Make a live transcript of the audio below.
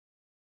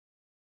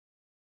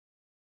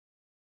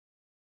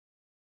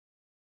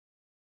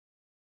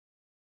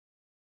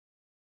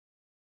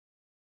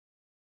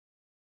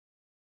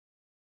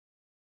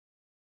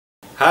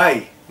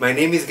Hi, my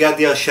name is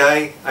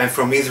har-shai, I'm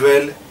from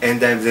Israel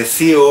and I'm the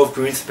CEO of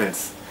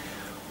GreenSpense.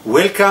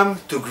 Welcome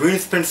to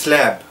GreenSpense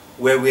Lab,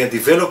 where we are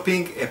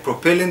developing a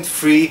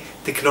propellant-free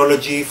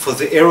technology for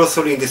the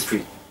aerosol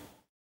industry.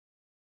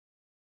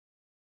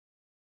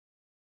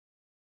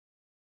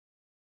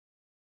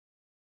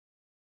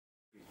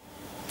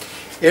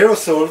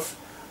 Aerosols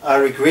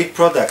are a great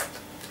product.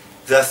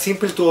 They are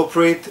simple to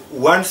operate,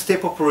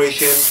 one-step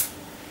operation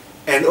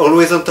and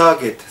always on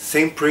target.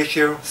 Same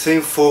pressure,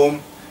 same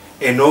foam,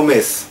 and no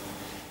mess.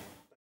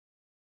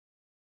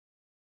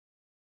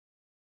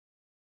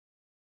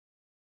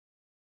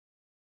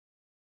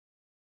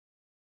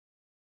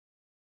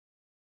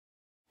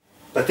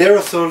 But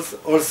aerosols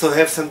also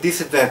have some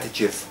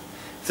disadvantages.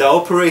 They are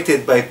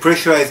operated by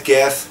pressurized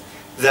gas,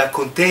 they are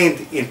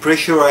contained in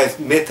pressurized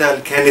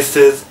metal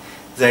canisters,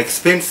 they are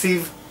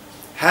expensive,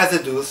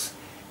 hazardous,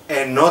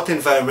 and not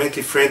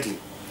environmentally friendly.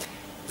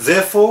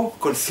 Therefore,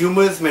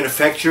 consumers,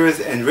 manufacturers,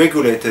 and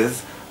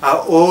regulators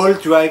are all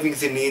driving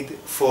the need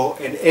for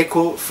an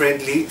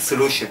eco-friendly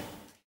solution.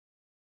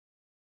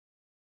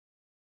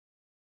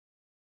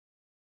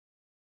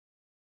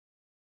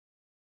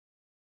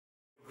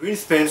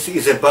 GreenSpense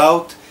is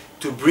about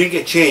to bring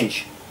a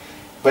change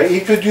by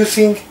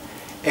introducing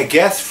a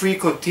gas-free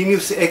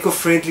continuous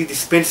eco-friendly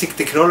dispensing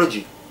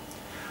technology.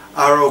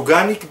 Our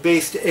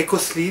organic-based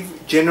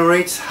eco-sleeve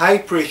generates high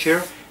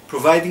pressure,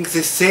 providing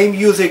the same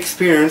user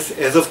experience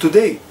as of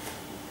today.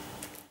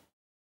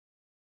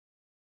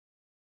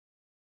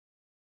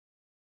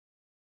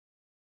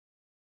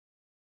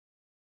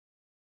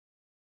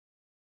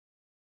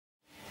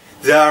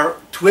 There are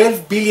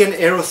 12 billion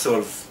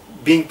aerosols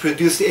being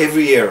produced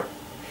every year,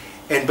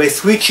 and by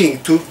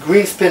switching to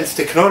GreenSpense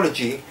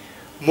technology,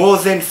 more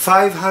than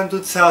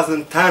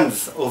 500,000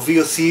 tons of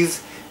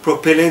VOCs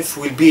propellants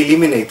will be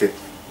eliminated.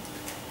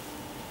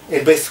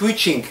 And by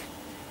switching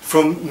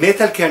from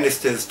metal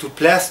canisters to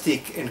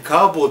plastic and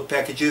cardboard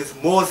packages,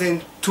 more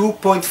than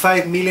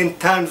 2.5 million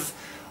tons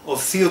of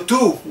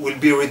CO2 will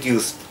be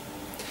reduced.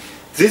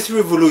 This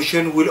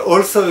revolution will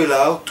also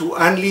allow to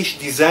unleash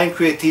design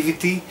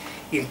creativity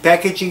in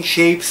packaging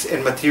shapes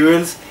and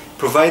materials,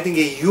 providing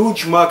a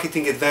huge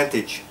marketing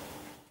advantage.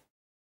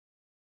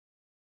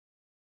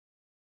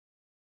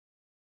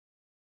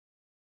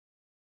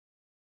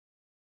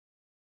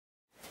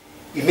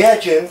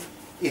 Imagine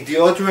a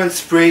deodorant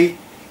spray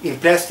in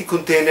plastic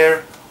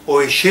container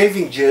or a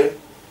shaving gel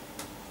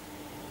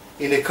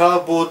in a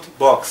cardboard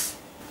box.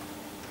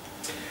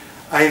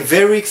 I am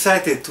very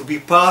excited to be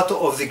part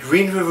of the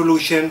green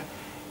revolution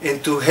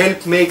and to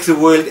help make the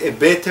world a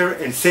better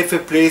and safer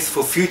place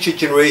for future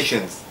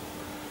generations.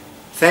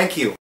 Thank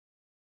you.